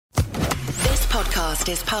podcast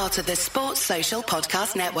is part of the Sports Social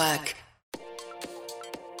Podcast Network.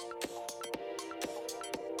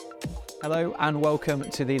 Hello and welcome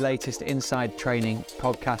to the latest Inside Training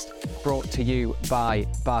podcast brought to you by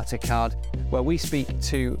Bartercard, where we speak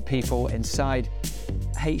to people inside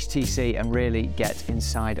HTC and really get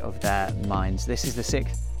inside of their minds. This is the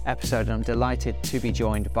 6th episode and I'm delighted to be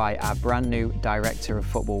joined by our brand new Director of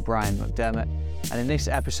Football, Brian McDermott. And in this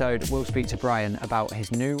episode, we'll speak to Brian about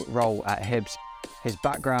his new role at Hibs, his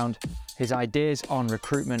background, his ideas on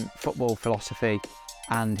recruitment, football philosophy,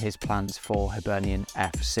 and his plans for Hibernian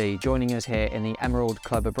FC. Joining us here in the Emerald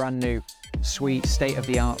Club, a brand new suite,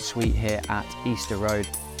 state-of-the-art suite here at Easter Road.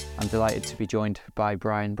 I'm delighted to be joined by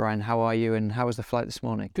Brian. Brian, how are you and how was the flight this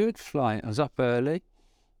morning? Good flight. I was up early.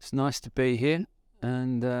 It's nice to be here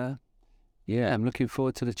and I'm looking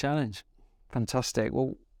forward to the challenge. Fantastic.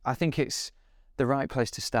 Well, I think it's the right place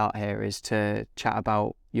to start here is to chat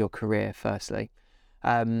about your career firstly.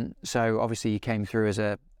 So obviously you came through as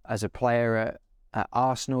a player at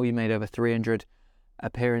Arsenal. You made over 300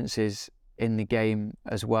 appearances in the game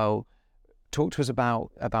as well. Talk to us about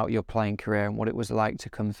your playing career and what it was like to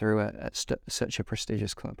come through at such a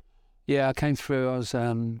prestigious club. Yeah, I came through.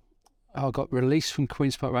 I got released from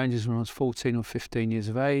Queen's Park Rangers when I was 14 or 15 years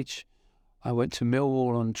of age. I went to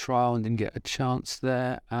Millwall on trial and didn't get a chance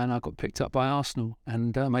there, and I got picked up by Arsenal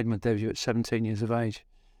and made my debut at 17 years of age.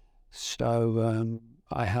 So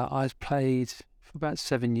I played for about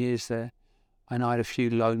 7 years there, and I had a few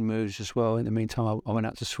loan moves as well. In the meantime, I went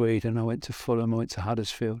out to Sweden, I went to Fulham, I went to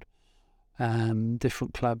Huddersfield,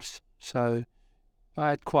 different clubs. So I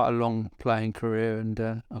had quite a long playing career, and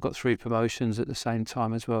I got 3 promotions at the same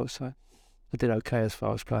time as well. So I did okay as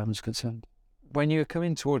far as playing was concerned. When you were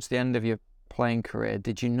coming towards the end of your playing career,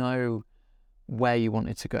 did you know where you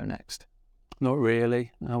wanted to go next? Not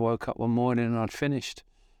really. I woke up one morning and I'd finished,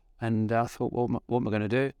 and I thought, what am I going to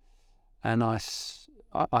do? And I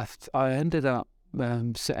ended up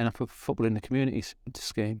setting up a football in the community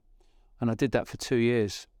scheme, and I did that for 2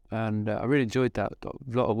 years, and I really enjoyed that. Got a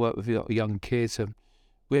lot of work with a lot of young kids, and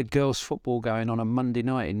we had girls football going on a Monday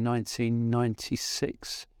night in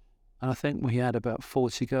 1996, and I think we had about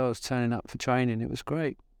 40 girls turning up for training. It was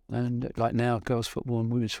great. And like now, girls' football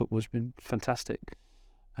and women's football has been fantastic,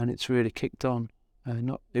 and it's really kicked on.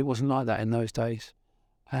 It wasn't like that in those days.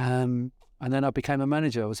 And then I became a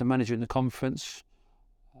manager. I was a manager in the conference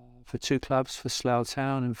for 2 clubs, for Slough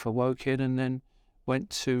Town and for Woking, and then went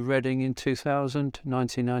to Reading in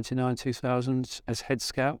 1999-2000 as head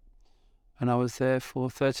scout, and I was there for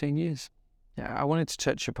 13 years. Yeah, I wanted to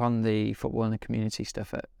touch upon the football and the community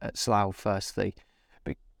stuff at Slough firstly.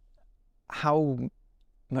 But how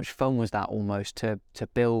much fun was that almost to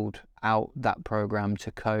build out that programme, to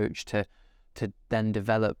coach, to then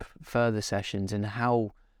develop further sessions, and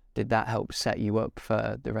how did that help set you up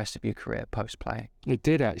for the rest of your career post-play? It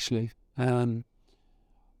did actually. We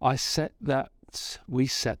set that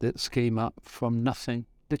scheme up from nothing,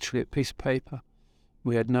 literally a piece of paper.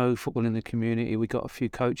 We had no football in the community. We got a few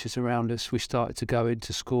coaches around us. We started to go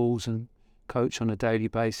into schools and coach on a daily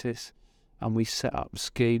basis. And we set up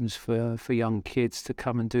schemes for young kids to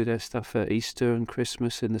come and do their stuff at Easter and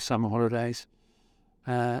Christmas in the summer holidays.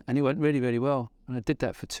 And it went really, really well. And I did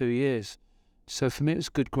that for 2 years. So for me, it was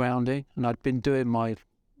good grounding. And I'd been doing my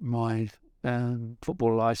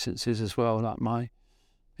football licenses as well.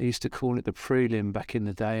 They used to call it the prelim back in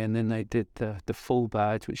the day. And then they did the full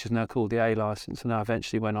badge, which is now called the A license. And I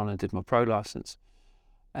eventually went on and did my pro license.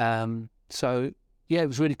 So, yeah, it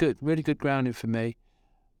was really good grounding for me.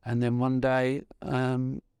 And then one day,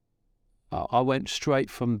 I went straight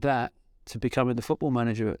from that to becoming the football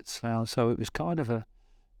manager at Slough. So it was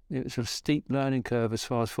a steep learning curve as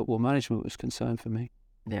far as football management was concerned for me.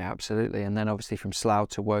 Yeah, absolutely. And then obviously from Slough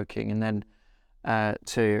to Woking, and then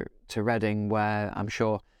to Reading, where I'm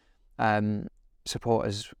sure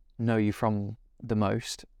supporters know you from the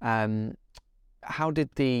most. How did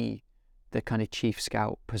the kind of chief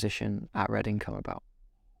scout position at Reading come about?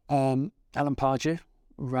 Alan Pardew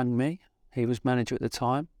rang me. He was manager at the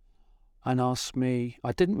time, and asked me.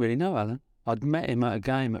 I didn't really know Alan. I'd met him at a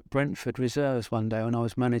game at Brentford Reserves one day when I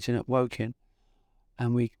was managing at Woking,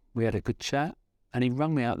 and we had a good chat, and he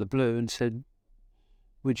rang me out of the blue and said,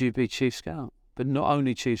 would you be chief scout? But not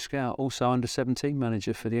only chief scout, also under 17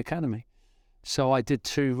 manager for the academy. So I did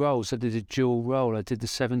 2 roles. I did a dual role. I did the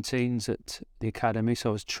 17s at the academy,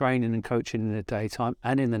 so I was training and coaching in the daytime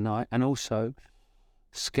and in the night, and also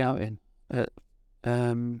scouting.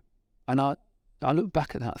 And I look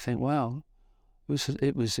back at that and think, wow,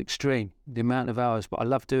 it was extreme, the amount of hours, but I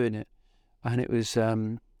loved doing it. And it was,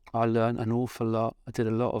 I learned an awful lot. I did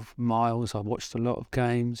a lot of miles. I watched a lot of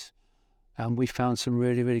games. And we found some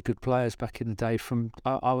really, really good players back in the day.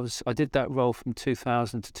 I did that role from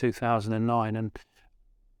 2000 to 2009, and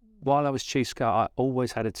while I was chief scout, I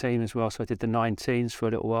always had a team as well. So I did the 19s for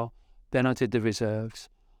a little while. Then I did the reserves,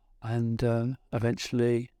 and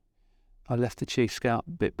eventually I left the chief scout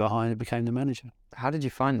bit behind and became the manager. How did you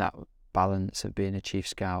find that balance of being a chief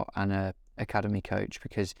scout and a academy coach?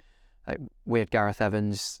 Because we had Gareth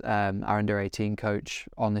Evans, our under-18 coach,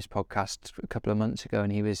 on this podcast a couple of months ago,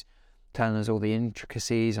 and he was telling us all the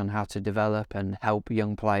intricacies on how to develop and help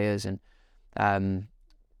young players, and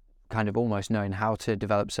kind of almost knowing how to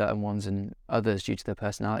develop certain ones and others due to their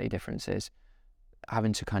personality differences,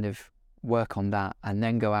 having to kind of work on that and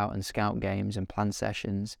then go out and scout games and plan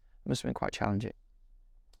sessions. It must have been quite challenging.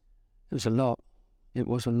 It was a lot. It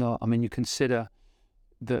was a lot. I mean, you consider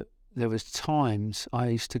that there was times I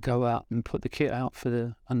used to go out and put the kit out for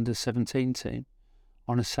the under-17 team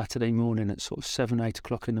on a Saturday morning at sort of 7, 8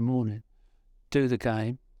 o'clock in the morning, do the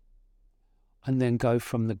game, and then go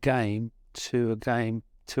from the game to a game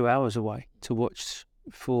 2 hours away to watch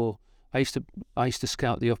for. I used to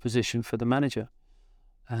scout the opposition for the manager.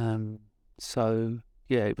 So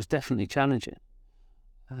yeah, it was definitely challenging.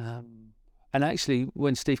 And actually,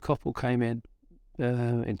 when Steve Coppell came in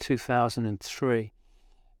 2003,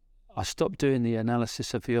 I stopped doing the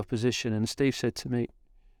analysis of the opposition, and Steve said to me,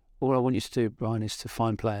 "All I want you to do, Brian, is to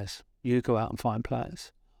find players. You go out and find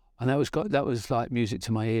players." And that was like music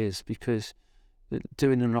to my ears, because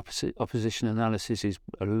doing an opposition analysis is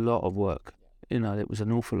a lot of work. You know, it was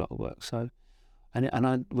an awful lot of work. So,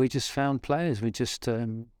 we just found players. We just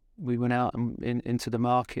we went out and into the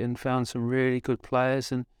market and found some really good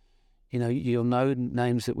players. And you know, you'll know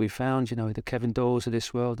names that we found. You know, the Kevin Doyles of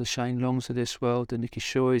this world, the Shane Longs of this world, the Nicky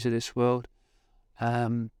Shoys of this world.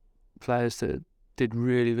 Players that did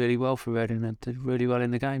really, really well for Reading and did really well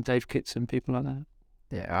in the game. Dave Kitson, people like that.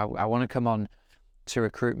 Yeah, I want to come on to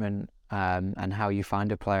recruitment and how you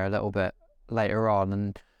find a player a little bit later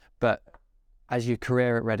on. But as your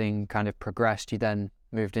career at Reading kind of progressed, you then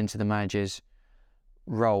moved into the manager's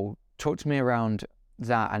role. Talk to me around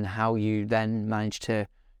that and how you then managed to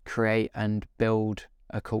create and build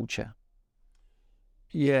a culture.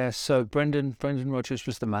 Yeah, so Brendan Rodgers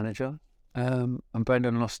was the manager, and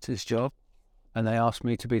Brendan lost his job, and they asked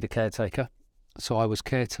me to be the caretaker. So I was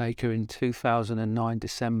caretaker in 2009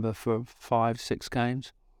 December for 5-6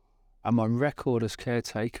 games, and my record as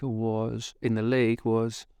caretaker was in the league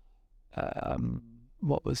was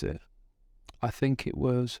what was it? I think it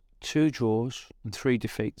was 2 draws and 3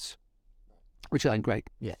 defeats, which ain't great.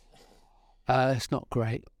 Yeah, it's not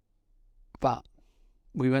great, but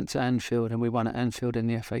we went to Anfield and we won at Anfield in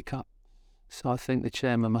the FA Cup. So I think the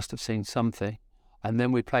chairman must have seen something. And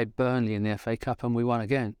then we played Burnley in the FA Cup and we won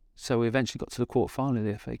again. So we eventually got to the quarter-final of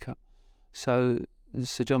the FA Cup. So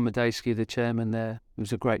Sir John Medeski, the chairman there, who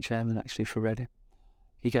was a great chairman actually for Reading,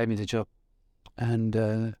 he gave me the job. And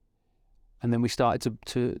then we started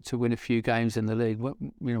to win a few games in the league.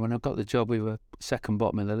 You know, when I got the job, we were second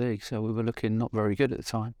bottom in the league, so we were looking not very good at the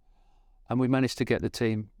time. And we managed to get the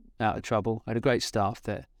team out of trouble. Had a great staff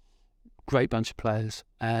there, great bunch of players,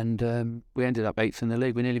 and we ended up 8th in the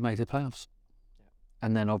league. We nearly made the playoffs.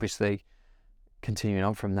 And then obviously, continuing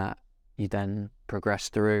on from that, you then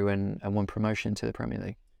progressed through and won promotion to the Premier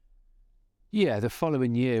League. Yeah, the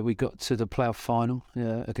following year we got to the playoff final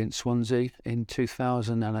against Swansea in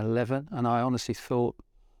 2011, and I honestly thought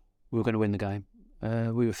we were going to win the game.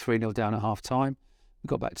 We were 3-0 down at half-time. We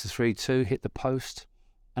got back to 3-2, hit the post,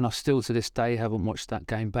 and I still to this day haven't watched that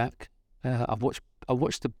game back. I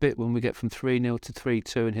watched the bit when we get from 3-0 to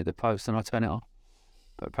 3-2 and hit the post, and I turn it off.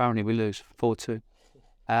 But apparently we lose 4-2.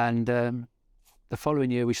 And the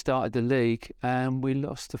following year we started the league and we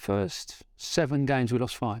lost the first 7 games. We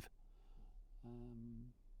lost 5.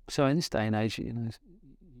 So in this day and age, you know,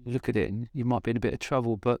 you look at it and you might be in a bit of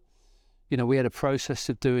trouble. But you know, we had a process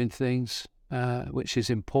of doing things, which is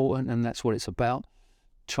important, and that's what it's about.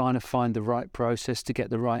 Trying to find the right process to get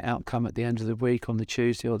the right outcome at the end of the week on the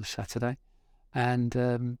Tuesday or the Saturday.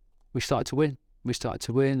 And we started to win.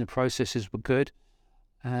 The processes were good,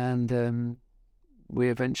 and we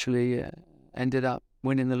eventually ended up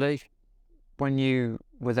winning the league. When you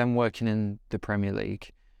were then working in the Premier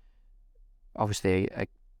League, obviously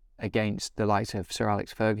against the likes of Sir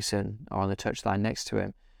Alex Ferguson or on the touchline next to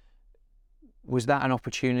him, was that an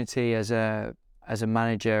opportunity as a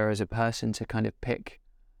manager, as a person, to kind of pick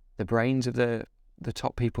the brains of the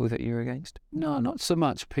top people that you're against? No, not so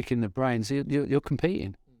much picking the brains. You're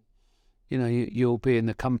competing. You know, you'll be in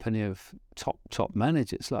the company of top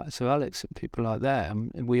managers like Sir Alex and people like that,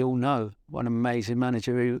 and we all know what an amazing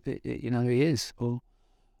manager he is. Or,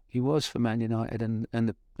 he was for Man United,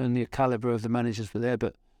 and the calibre of the managers were there,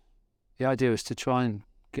 but the idea was to try and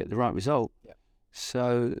get the right result. Yeah.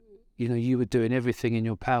 So, you were doing everything in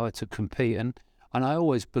your power to compete, and I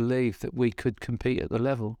always believed that we could compete at the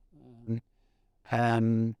level.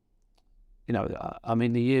 The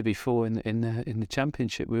year before in the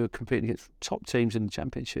Championship, we were competing against top teams in the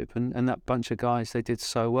Championship, and that bunch of guys, they did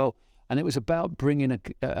so well. And it was about bringing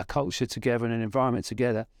a culture together and an environment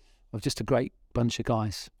together of just a great bunch of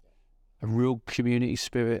guys, a real community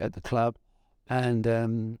spirit at the club, and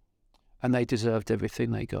they deserved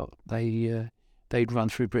everything they got. They'd run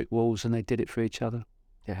through brick walls, and they did it for each other.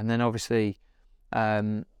 Yeah, and then obviously,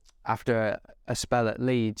 after a spell at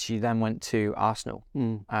Leeds, you then went to Arsenal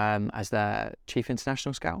as their chief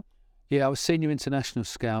international scout. Yeah, I was senior international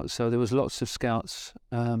scout, so there was lots of scouts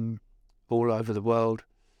all over the world,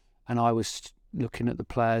 and I was looking at the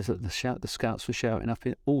players that the scouts were shouting up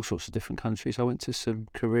in all sorts of different countries. I went to some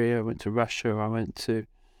Korea, I went to Russia, I went to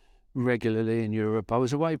regularly in Europe. I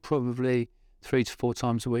was away probably 3 to 4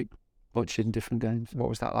 times a week watching different games. What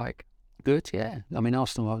was that like? Good, yeah. I mean,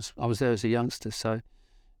 Arsenal, I was there as a youngster, so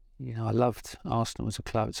I loved Arsenal as a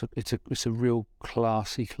club. It's a real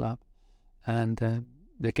classy club, and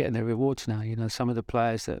they're getting their rewards now. Some of the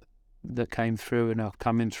players that came through and are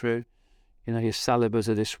coming through. Your Salibas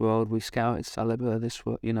of this world. We scouted Saliba this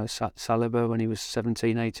world. Saliba when he was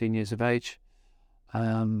 17, 18 years of age,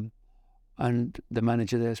 and the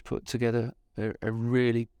manager there's put together a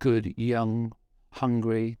really good, young,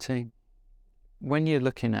 hungry team. When you're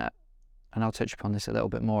looking at, and I'll touch upon this a little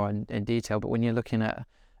bit more in detail, but when you're looking at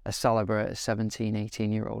a Saliba at a 17,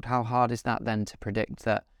 18-year-old, how hard is that then to predict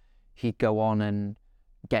that he'd go on and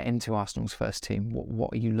get into Arsenal's first team?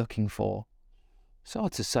 What are you looking for? It's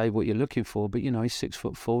hard to say what you're looking for, but he's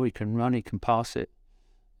 6'4", he can run, he can pass it,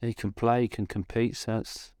 he can play, he can compete, so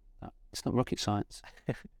it's not rocket science.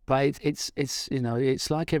 But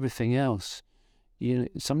it's like everything else.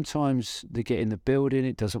 Sometimes they get in the building,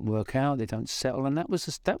 it doesn't work out, they don't settle, and that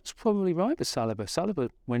was probably right with Saliba.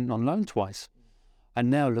 Saliba went on loan twice,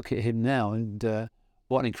 and now look at him now, and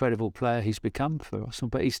what an incredible player he's become for Arsenal.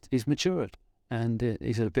 But he's matured, and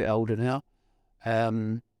he's a bit older now.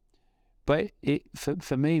 But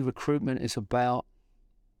for me, recruitment is about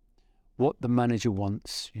what the manager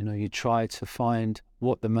wants. You try to find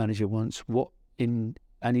what the manager wants, what in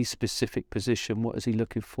any specific position, what is he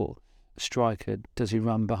looking for? A striker, does he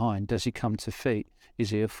run behind? Does he come to feet?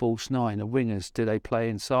 Is he a false nine? The wingers, do they play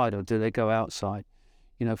inside or do they go outside?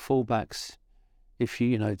 Fullbacks,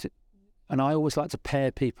 and I always like to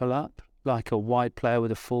pair people up, like a wide player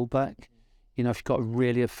with a fullback. If you've got a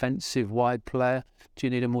really offensive wide player, do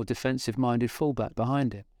you need a more defensive-minded fullback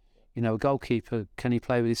behind him? A goalkeeper, can he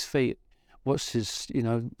play with his feet? What's his,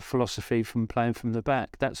 philosophy from playing from the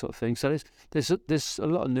back? That sort of thing. So there's a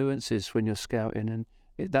lot of nuances when you're scouting, and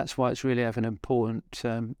that's why it's really having a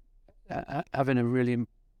really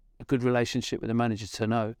good relationship with the manager to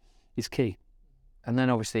know is key. And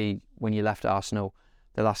then obviously when you left Arsenal,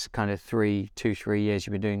 the last kind of 3 years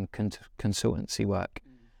you've been doing consultancy work.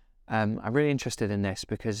 I'm really interested in this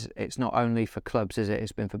because it's not only for clubs, is it?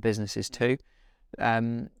 It's been for businesses too.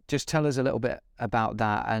 Just tell us a little bit about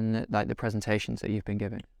that and like the presentations that you've been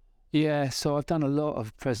giving. Yeah, so I've done a lot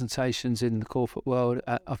of presentations in the corporate world.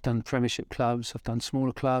 I've done Premiership clubs, I've done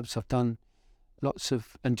smaller clubs, I've done lots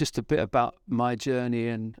of, and just a bit about my journey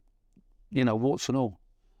and, warts and all.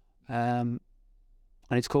 And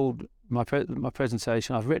it's called, my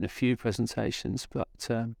presentation, I've written a few presentations, but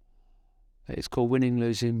it's called Winning,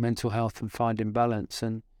 Losing, Mental Health and Finding Balance.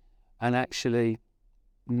 And actually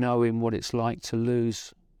knowing what it's like to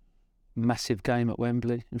lose a massive game at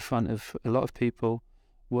Wembley in front of a lot of people,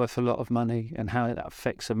 worth a lot of money, and how that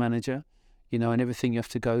affects a manager, and everything you have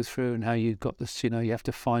to go through, and how you've got this, you have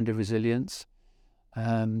to find a resilience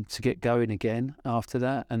to get going again after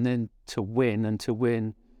that, and then to win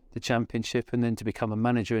the Championship, and then to become a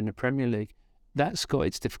manager in the Premier League. That's got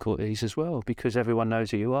its difficulties as well, because everyone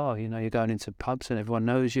knows who you are. You're going into pubs and everyone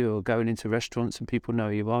knows you, or going into restaurants and people know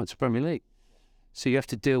who you are. It's the Premier League. So you have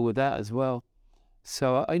to deal with that as well.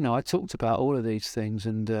 So, I talked about all of these things,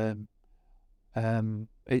 and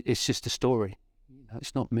it's just a story.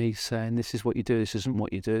 It's not me saying this is what you do, this isn't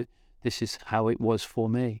what you do. This is how it was for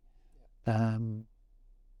me. And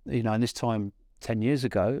this time 10 years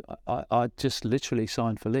ago, I just literally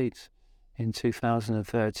signed for Leeds in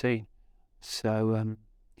 2013. So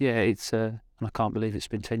it's and I can't believe it's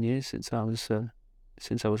been 10 years since I was at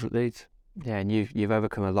Leeds. Yeah, and you've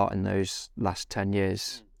overcome a lot in those last 10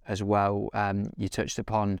 years as well. You touched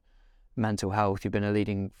upon mental health. You've been a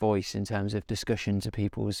leading voice in terms of discussions of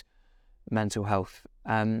people's mental health.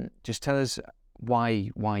 Just tell us why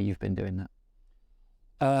you've been doing that?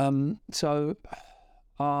 So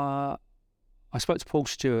I spoke to Paul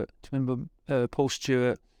Stewart. Do you remember Paul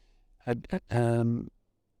Stewart had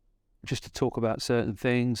just to talk about certain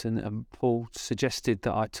things, and Paul suggested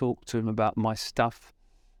that I talk to him about my stuff,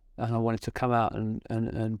 and I wanted to come out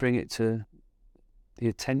and bring it to the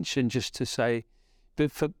attention, just to say,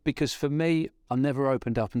 because for me, I never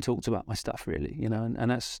opened up and talked about my stuff really, and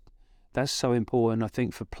that's so important, I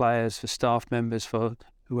think, for players, for staff members, for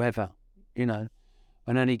whoever, on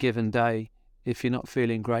any given day. If you're not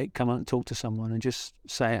feeling great, come out and talk to someone and just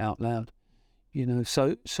say it out loud,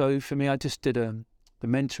 So for me, I just did the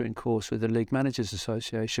mentoring course with the League Managers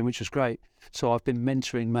Association, which was great. So I've been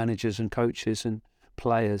mentoring managers and coaches and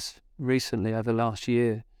players recently over the last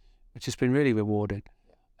year, which has been really rewarding.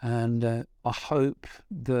 And I hope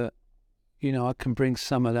that, I can bring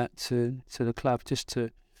some of that to the club, just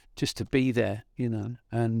to be there,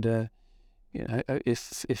 And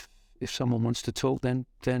if someone wants to talk, then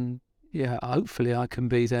yeah, hopefully I can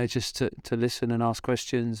be there just to listen and ask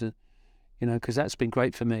questions, and because that's been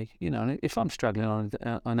great for me. And if I'm struggling on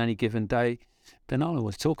any given day, then I'll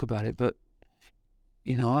always talk about it. But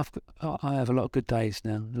I have a lot of good days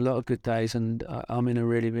now, and I'm in a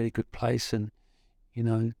really, really good place. And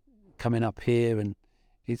coming up here, and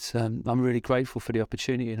it's I'm really grateful for the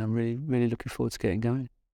opportunity, and I'm really, really looking forward to getting going.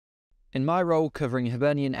 In my role covering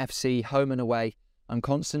Hibernian FC home and away, I'm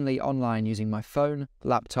constantly online using my phone,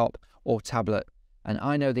 laptop or tablet, and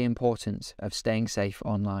I know the importance of staying safe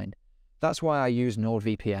online. That's why I use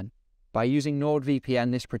NordVPN. By using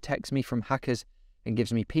NordVPN, this protects me from hackers and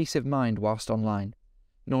gives me peace of mind whilst online.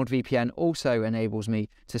 NordVPN also enables me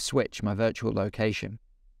to switch my virtual location.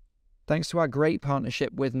 Thanks to our great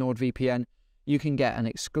partnership with NordVPN, you can get an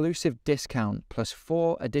exclusive discount plus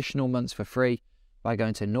 4 additional months for free by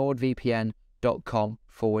going to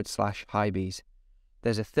nordvpn.com/highbees.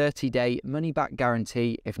 There's a 30-day money-back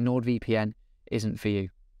guarantee if NordVPN isn't for you.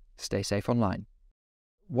 Stay safe online.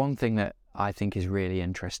 One thing that I think is really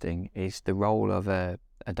interesting is the role of a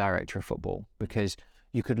director of football, because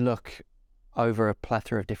you could look over a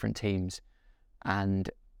plethora of different teams and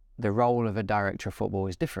the role of a director of football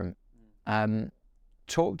is different.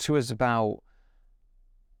 Talk to us about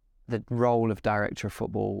the role of director of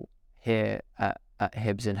football here at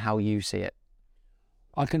Hibs and how you see it.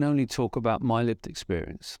 I can only talk about my lived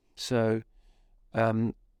experience. So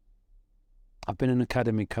I've been an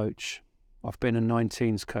academy coach, I've been a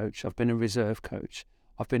 19s coach, I've been a reserve coach,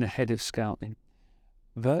 I've been a head of scouting,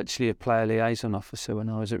 virtually a player liaison officer when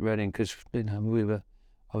I was at Reading, because I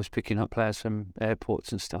was picking up players from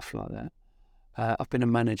airports and stuff like that. I've been a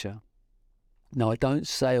manager. Now, I don't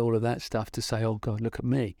say all of that stuff to say, oh God, look at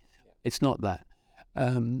me. It's not that.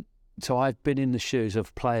 So I've been in the shoes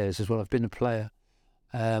of players as well. I've been a player.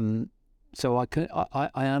 So I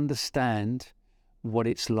understand what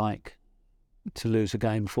it's like to lose a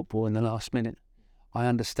game of football in the last minute. I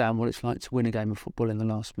understand what it's like to win a game of football in the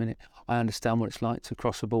last minute. I understand what it's like to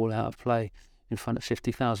cross a ball out of play in front of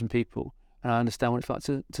 50,000 people. And I understand what it's like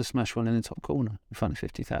to smash one in the top corner in front of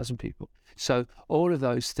 50,000 people. So all of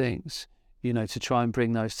those things, to try and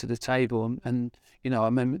bring those to the table. And I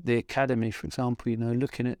remember the academy, for example,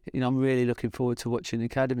 looking at, I'm really looking forward to watching the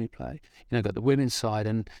academy play. Got the women's side,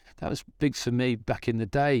 and that was big for me back in the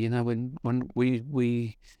day, when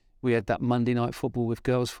we had that Monday night football with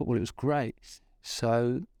girls football. It was great.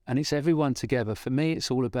 So, and it's everyone together. For me, it's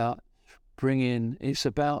all about it's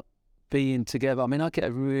about being together. I mean, I get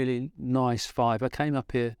a really nice vibe. I came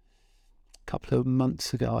up here a couple of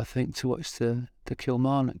months ago, I think, to watch the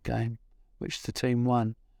Kilmarnock game, which the team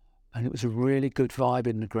won, and it was a really good vibe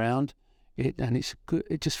in the ground. It's good.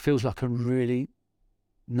 It just feels like a really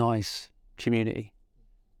nice community,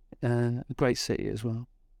 a great city as well.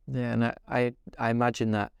 Yeah, and I imagine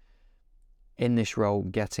that in this role,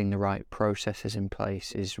 getting the right processes in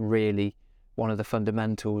place is really one of the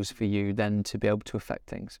fundamentals for you then to be able to affect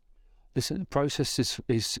things. Listen, the process is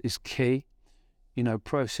key.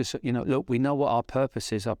 Look, we know what our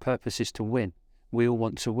purpose is. Our purpose is to win. We all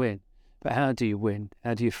want to win. But how do you win?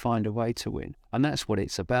 How do you find a way to win? And that's what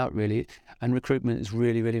it's about, really. And recruitment is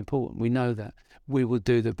really, really important. We know that. We will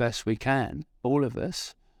do the best we can, all of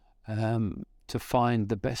us, to find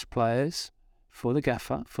the best players for the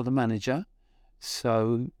gaffer, for the manager,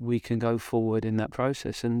 so we can go forward in that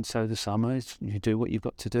process. And so the summer is you do what you've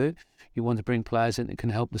got to do. You want to bring players in that can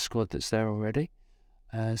help the squad that's there already.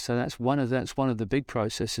 So that's one of the big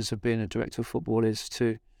processes of being a director of football is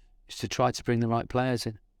to try to bring the right players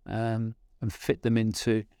in. And fit them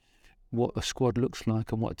into what a squad looks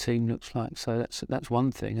like and what a team looks like. So that's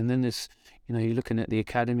one thing. And then there's, you're looking at the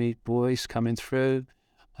academy boys coming through.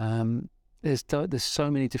 there's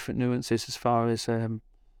so many different nuances as far as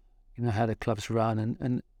how the clubs run,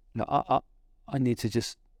 and I need to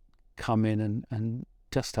just come in and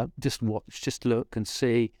just watch, just look and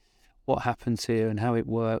see what happens here and how it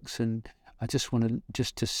works, and I just want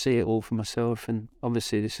to see it all for myself. And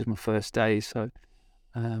obviously this is my first day, so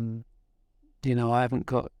I haven't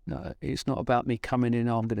got. It's not about me coming in.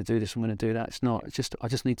 Oh, I'm going to do this. I'm going to do that. It's not. It's just I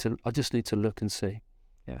just need to look and see.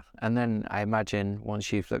 Yeah, and then I imagine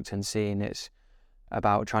once you've looked and seen, it's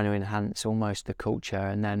about trying to enhance almost the culture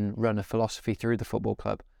and then run a philosophy through the football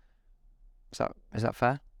club. Is that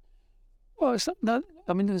fair? Well, it's not that.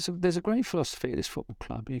 I mean, there's a great philosophy at this football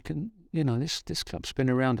club. You can, this club's been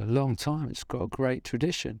around a long time. It's got a great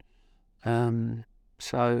tradition.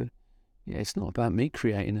 So, yeah, it's not about me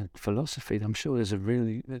creating a philosophy. I'm sure there's a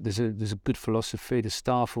good philosophy. The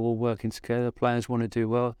staff are all working together. Players want to do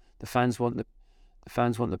well. The fans want the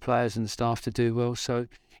players and the staff to do well. So,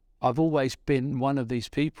 I've always been one of these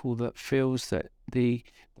people that feels that the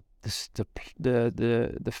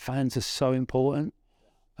fans are so important.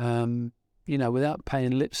 Without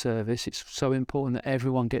paying lip service, it's so important that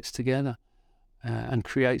everyone gets together and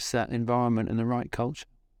creates that environment and the right culture.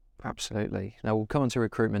 Absolutely. Now we'll come on to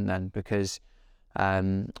recruitment then, because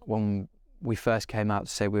when we first came out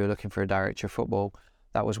to say we were looking for a director of football,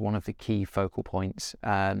 that was one of the key focal points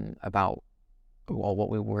about what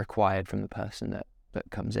we were required from the person that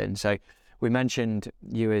comes in. So we mentioned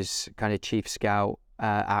you as kind of chief scout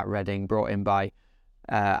at Reading, brought in by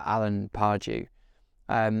Alan Pardew.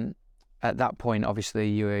 At that point, obviously,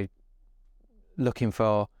 you were looking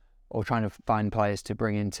for or trying to find players to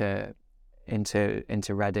bring into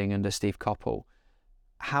Reading under Steve Coppell.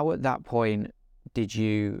 How at that point did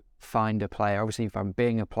you find a player? Obviously, from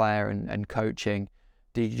being a player and coaching,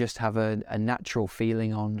 did you just have a natural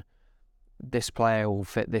feeling on this player will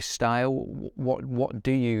fit this style? What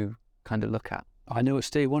do you kind of look at? I knew what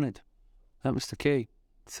Steve wanted. That was the key.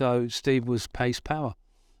 So Steve was pace power,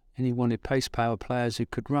 and he wanted pace power players who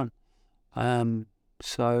could run.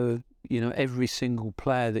 So every single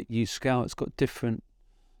player that you scout's got different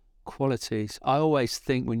qualities. I always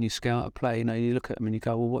think when you scout a player, you look at him and you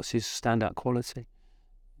go, well, what's his standout quality?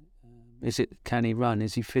 Can he run?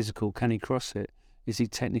 Is he physical? Can he cross it? Is he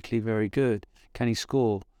technically very good? Can he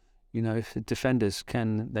score? If the defenders,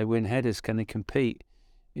 can they win headers? Can they compete?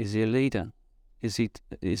 Is he a leader? Is he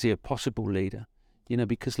a possible leader?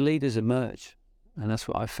 Because leaders emerge, and that's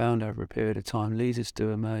what I found over a period of time. Leaders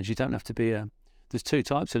do emerge. You don't have to be there's two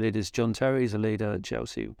types of leaders. John Terry's a leader at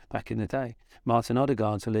Chelsea back in the day. Martin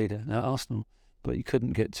Odegaard's a leader at Arsenal. But you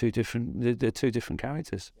couldn't get they're two different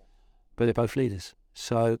characters, but they're both leaders.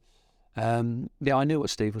 So, I knew what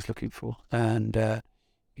Steve was looking for. And,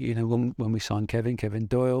 when we signed Kevin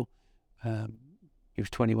Doyle, he was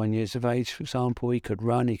 21 years of age, for example. He could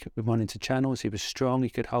run into channels. He was strong. He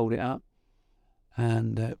could hold it up.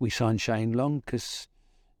 And we signed Shane Long because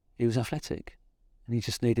he was athletic and he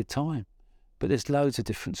just needed time. But there's loads of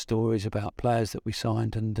different stories about players that we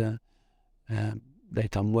signed, and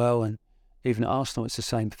they've done well. And even at Arsenal, it's the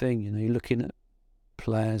same thing. You're looking at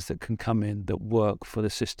players that can come in that work for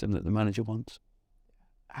the system that the manager wants.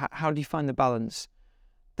 How do you find the balance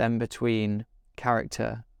then between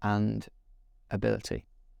character and ability?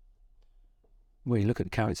 Well, you look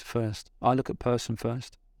at character first. I look at person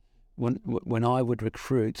first. When I would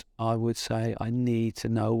recruit, I would say I need to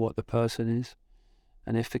know what the person is.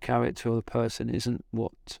 And if the character or the person isn't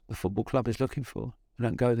what the football club is looking for, I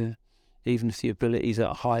don't go there. Even if the ability is at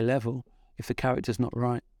a high level, if the character's not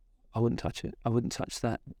right, I wouldn't touch it. I wouldn't touch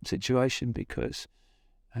that situation because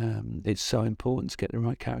it's so important to get the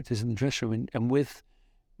right characters in the dressing room. And with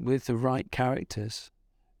the right characters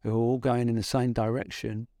who are all going in the same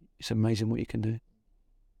direction, it's amazing what you can do.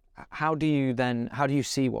 How do you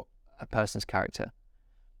see what a person's character?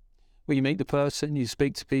 Well, you meet the person, you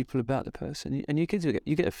speak to people about the person, and you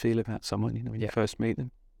get a feel about someone, when you first meet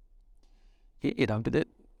them. But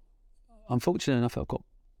I'm fortunate enough I've got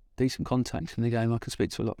decent contacts in the game. I can speak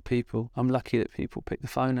to a lot of people. I'm lucky that people pick the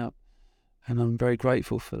phone up, and I'm very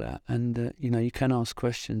grateful for that. And, you can ask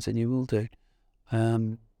questions, and you will do.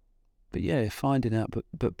 But yeah, finding out,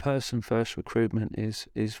 but person first recruitment is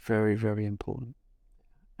very, very important.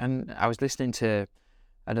 And I was listening to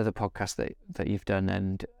another podcast that you've done,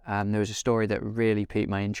 and there was a story that really piqued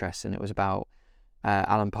my interest, and it was about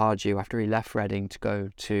Alan Pardew after he left Reading to go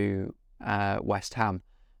to West Ham,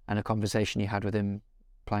 and a conversation you had with him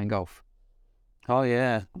playing golf. Oh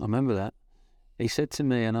yeah, I remember that. He said to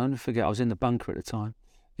me, and I'll never forget, I was in the bunker at the time.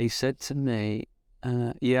 He said to me,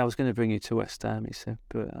 I was going to bring you to West Ham, he said,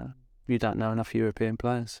 but you don't know enough European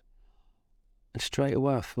players. And straight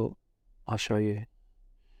away I thought, I'll show you.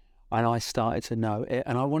 and I started to know it,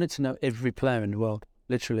 and I wanted to know every player in the world.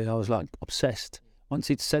 Literally, I was like obsessed. Once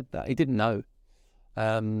he'd said that, he didn't know.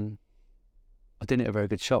 I didn't hit a very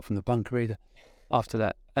good shot from the bunker either. After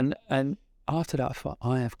that, and after that, I thought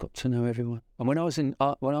I have got to know everyone. And when I was at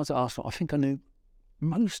Arsenal, I think I knew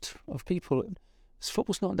most of people.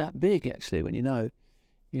 Football's not that big actually when you know.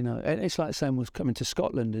 And it's like someone was coming to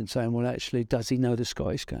Scotland and saying, well, actually, does he know the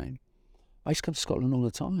Scottish game? I used to come to Scotland all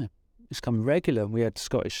the time. It's come regular. We had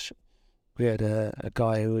a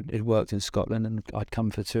guy who had worked in Scotland, and I'd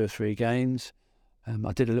come for 2 or 3 games.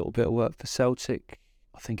 I did a little bit of work for Celtic,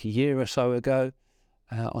 I think a year or so ago,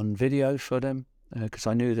 on video for them, because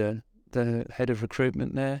I knew the head of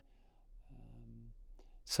recruitment there.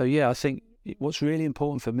 So yeah, I think what's really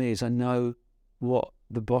important for me is I know what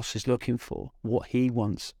the boss is looking for, what he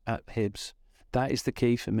wants at Hibs. That is the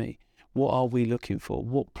key for me. What are we looking for?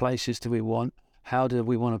 What places do we want? How do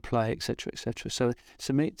we want to play, etc., etc. So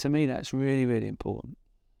to me, that's really, really important.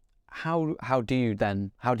 How do you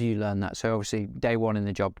learn that? So obviously, day one in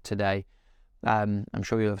the job today, I'm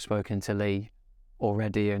sure you'll have spoken to Lee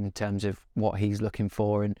already in terms of what he's looking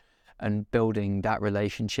for and building that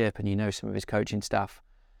relationship, and you know some of his coaching staff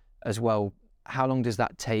as well. How long does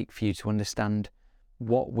that take for you to understand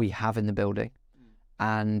what we have in the building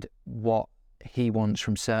and what he wants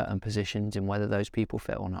from certain positions and whether those people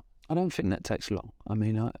fit or not? I don't think that takes long. I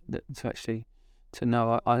mean, to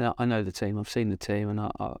know, I know the team. I've seen the team, and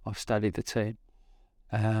I've studied the team,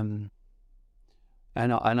 and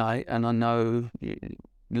I know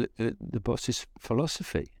the boss's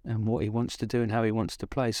philosophy and what he wants to do and how he wants to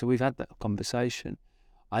play. So we've had that conversation,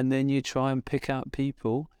 and then you try and pick out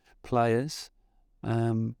players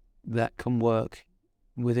that can work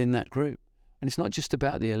within that group. And it's not just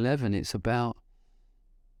about the 11, it's about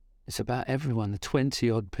everyone, the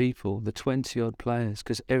 20-odd people, the 20-odd players,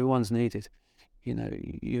 because everyone's needed.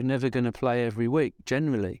 You're never going to play every week,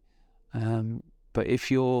 generally. But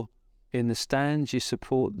if you're in the stands, you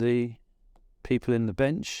support the people in the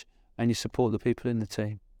bench and you support the people in the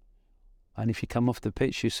team. And if you come off the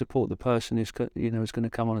pitch, you support the person who's going to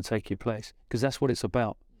come on and take your place, because that's what it's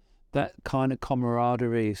about. That kind of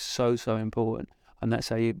camaraderie is so important, and that's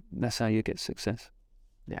how you get success.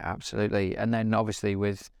 Yeah, absolutely. And then obviously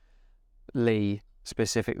with Lee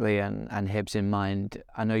specifically and Hibs in mind,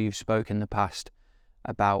 I know you've spoken in the past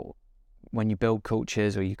about when you build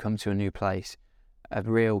cultures or you come to a new place, a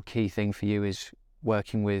real key thing for you is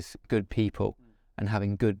working with good people and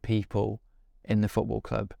having good people in the football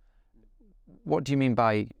club. What do you mean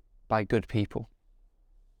by good people?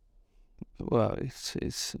 Well, it's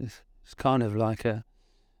kind of like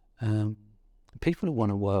people who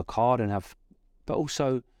want to work hard and but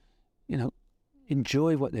also,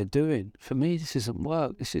 enjoy what they're doing. For me, this isn't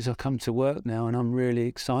work. I come to work now, and I'm really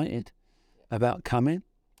excited about coming.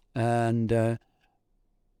 And I'm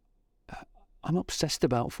obsessed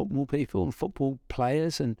about football people and football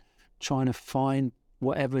players, and trying to find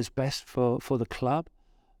whatever's best for the club.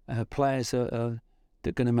 Players that are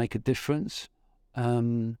going to make a difference.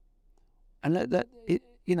 And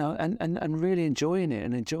really enjoying it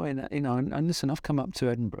and enjoying that, and listen, I've come up to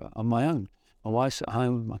Edinburgh on my own. My wife's at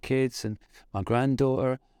home with my kids and my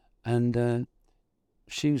granddaughter, and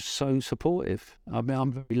she was so supportive. I mean,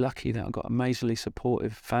 I'm very lucky that I've got an amazingly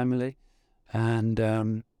supportive family, and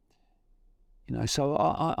so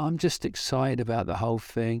I'm just excited about the whole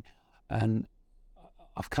thing. And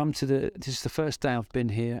I've come to this is the first day I've been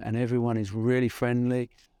here, and everyone is really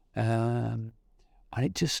friendly, and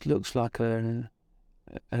it just looks like a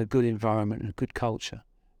good environment and a good culture.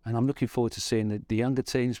 And I'm looking forward to seeing the younger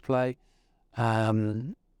teams play.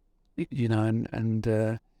 I'm really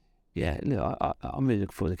looking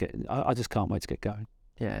forward to getting. I just can't wait to get going.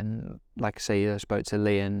 Yeah, and like I say, I spoke to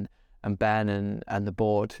Lee and Ben and the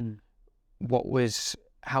board.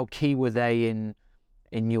 How key were they in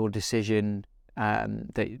your decision that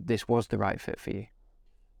this was the right fit for you?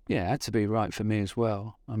 Yeah, it had to be right for me as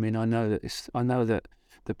well. I mean, I know that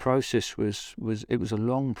the process was a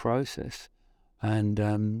long process, and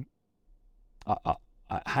I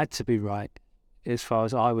had to be right as far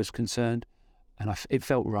as I was concerned, and it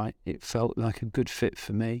felt right. It felt like a good fit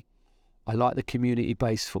for me. I like the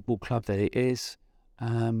community-based football club that it is.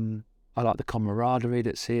 I like the camaraderie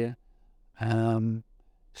that's here.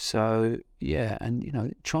 So yeah,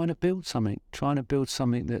 and trying to build something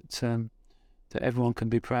that everyone can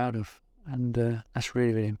be proud of, and that's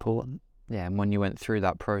really, really important. Yeah, and when you went through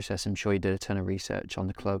that process, I'm sure you did a ton of research on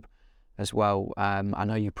the club as well. I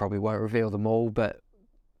know you probably won't reveal them all, but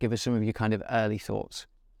give us some of your kind of early thoughts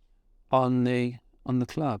on the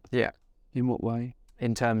club. Yeah. In what way?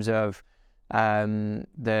 In terms of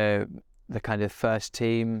the the kind of first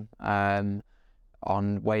team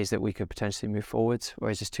on ways that we could potentially move forwards, or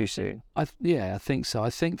is this too soon? I think so. I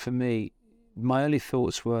think for me, my early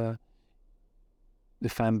thoughts were the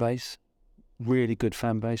fan base, really good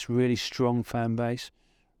fan base, really strong fan base.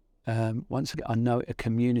 Once again, I know a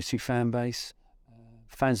community fan base,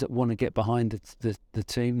 fans that want to get behind the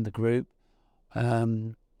team, the group.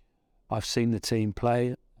 I've seen the team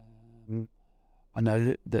play. I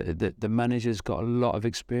know that the manager's got a lot of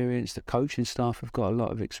experience. The coaching staff have got a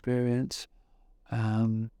lot of experience.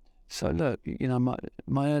 So look,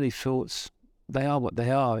 my early thoughts, they are what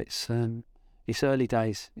they are. It's early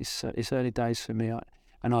days. It's early days for me,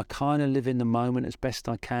 and I kind of live in the moment as best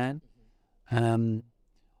I can.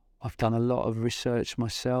 I've done a lot of research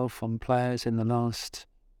myself on players in the last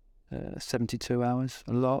 72 hours.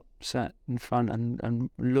 A lot, sat in front and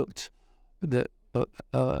looked at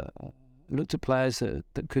players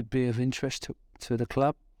that could be of interest to the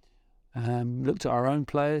club. Looked at our own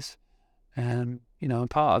players. And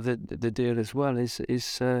part of the deal as well is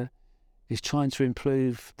trying to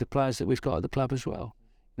improve the players that we've got at the club as well.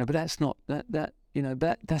 But that's not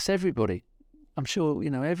that's everybody. I'm sure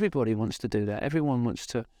everybody wants to do that. Everyone wants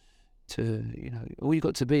to all you've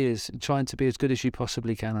got to be is trying to be as good as you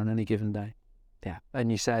possibly can on any given day. Yeah,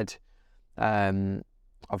 and you said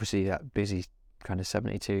obviously that busy kind of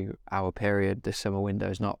 72-hour period, the summer window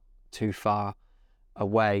is not too far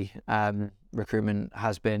away. Recruitment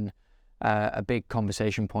has been a big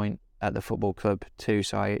conversation point at the football club too,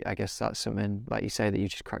 so I guess that's something, like you say, that you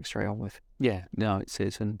just crack straight on with. Yeah, no, it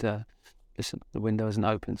is, and listen, the window isn't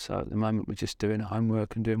open, so at the moment we're just doing our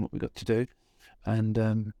homework and doing what we've got to do,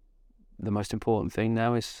 and the most important thing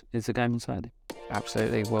now is the game on Saturday.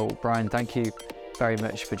 Absolutely. Well, Brian, thank you very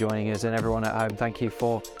much for joining us, and everyone at home, thank you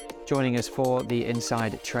for joining us for the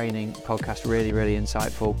Inside Training podcast. Really, really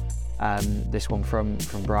insightful. This one from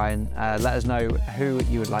Brian. Let us know who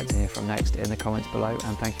you would like to hear from next in the comments below,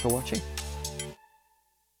 and thank you for watching.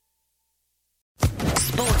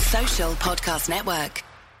 Sports Social Podcast Network.